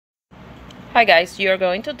Hi guys, you're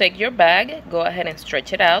going to take your bag, go ahead and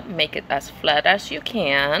stretch it out, make it as flat as you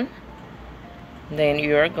can. Then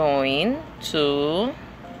you're going to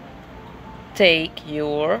take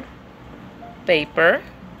your paper.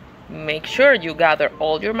 Make sure you gather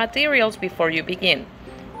all your materials before you begin.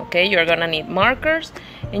 Okay, you're gonna need markers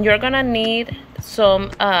and you're gonna need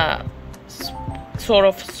some sort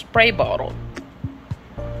of spray bottle.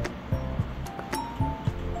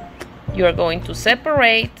 You're going to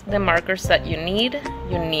separate the markers that you need.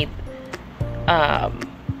 You need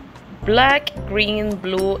black, green,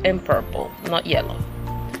 blue, and purple, not yellow.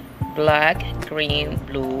 Black, green,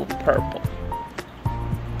 blue, purple.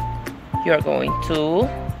 You're going to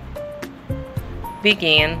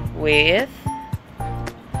begin with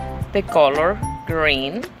the color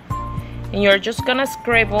green, and you're just gonna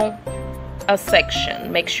scribble a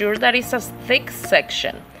section. Make sure that it's a thick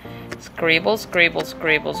section. Scribble, scribble,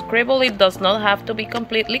 scribble, scribble. It does not have to be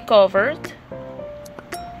completely covered.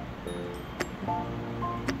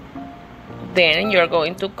 Then you're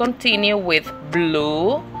going to continue with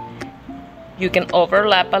blue. You can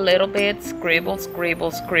overlap a little bit. Scribble, scribble,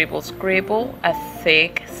 scribble, scribble. A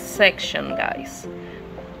thick section, guys.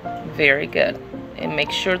 Very good. And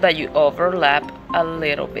make sure that you overlap a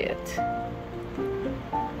little bit.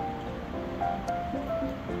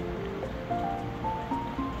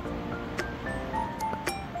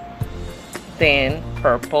 Then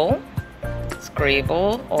purple,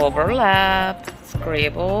 scribble, overlap,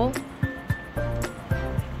 scribble.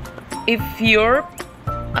 If your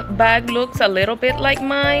bag looks a little bit like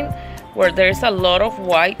mine, where there's a lot of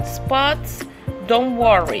white spots, don't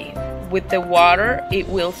worry. With the water, it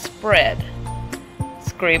will spread.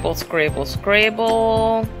 Scribble, scribble,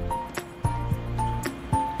 scribble.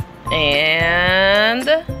 And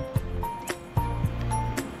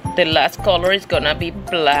the last color is gonna be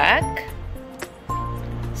black.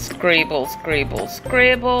 Scribble, scribble,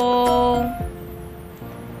 scribble.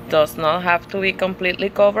 Does not have to be completely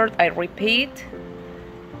covered. I repeat,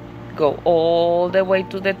 go all the way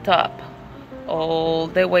to the top. All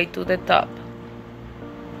the way to the top.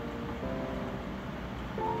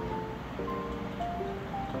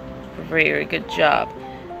 Very good job.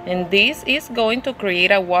 And this is going to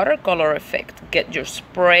create a watercolor effect. Get your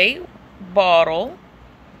spray bottle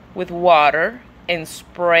with water and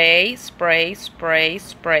spray, spray, spray,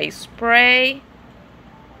 spray, spray.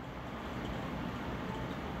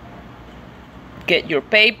 Get your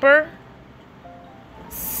paper,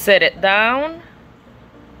 set it down,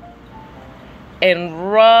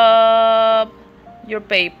 and rub your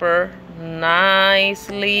paper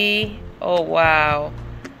nicely. Oh wow,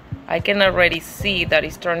 I can already see that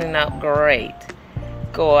it's turning out great.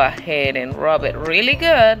 Go ahead and rub it really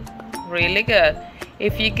good, really good.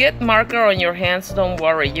 If you get marker on your hands, don't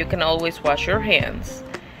worry, you can always wash your hands.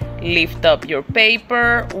 Lift up your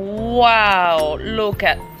paper. Wow, look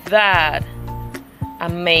at that.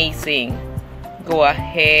 Amazing. Go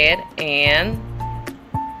ahead and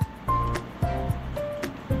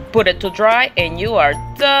put it to dry and you are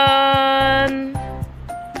done.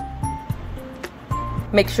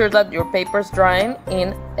 Make sure that your paper is drying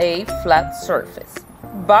in a flat surface.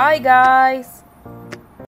 Bye guys.